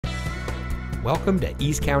Welcome to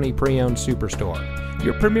East County Pre-Owned Superstore,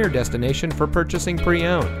 your premier destination for purchasing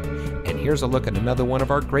pre-owned. And here's a look at another one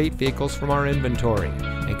of our great vehicles from our inventory.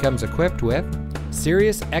 It comes equipped with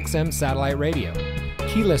Sirius XM satellite radio,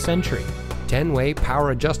 keyless entry, 10-way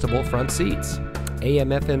power adjustable front seats,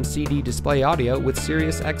 AM/FM CD display audio with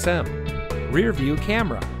Sirius XM, rear view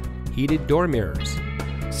camera, heated door mirrors,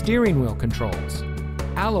 steering wheel controls,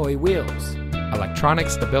 alloy wheels,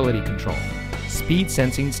 electronic stability control, speed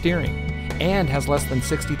sensing steering, and has less than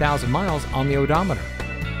 60,000 miles on the odometer.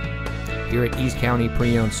 Here at East County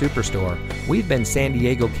Pre-Owned Superstore, we've been San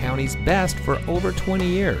Diego County's best for over 20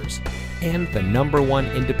 years and the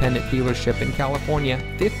 #1 independent dealership in California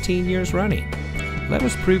 15 years running. Let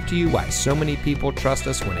us prove to you why so many people trust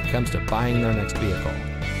us when it comes to buying their next vehicle.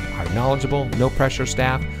 Our knowledgeable, no-pressure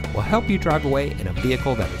staff will help you drive away in a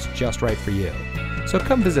vehicle that is just right for you. So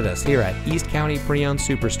come visit us here at East County Pre-Owned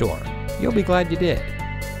Superstore. You'll be glad you did.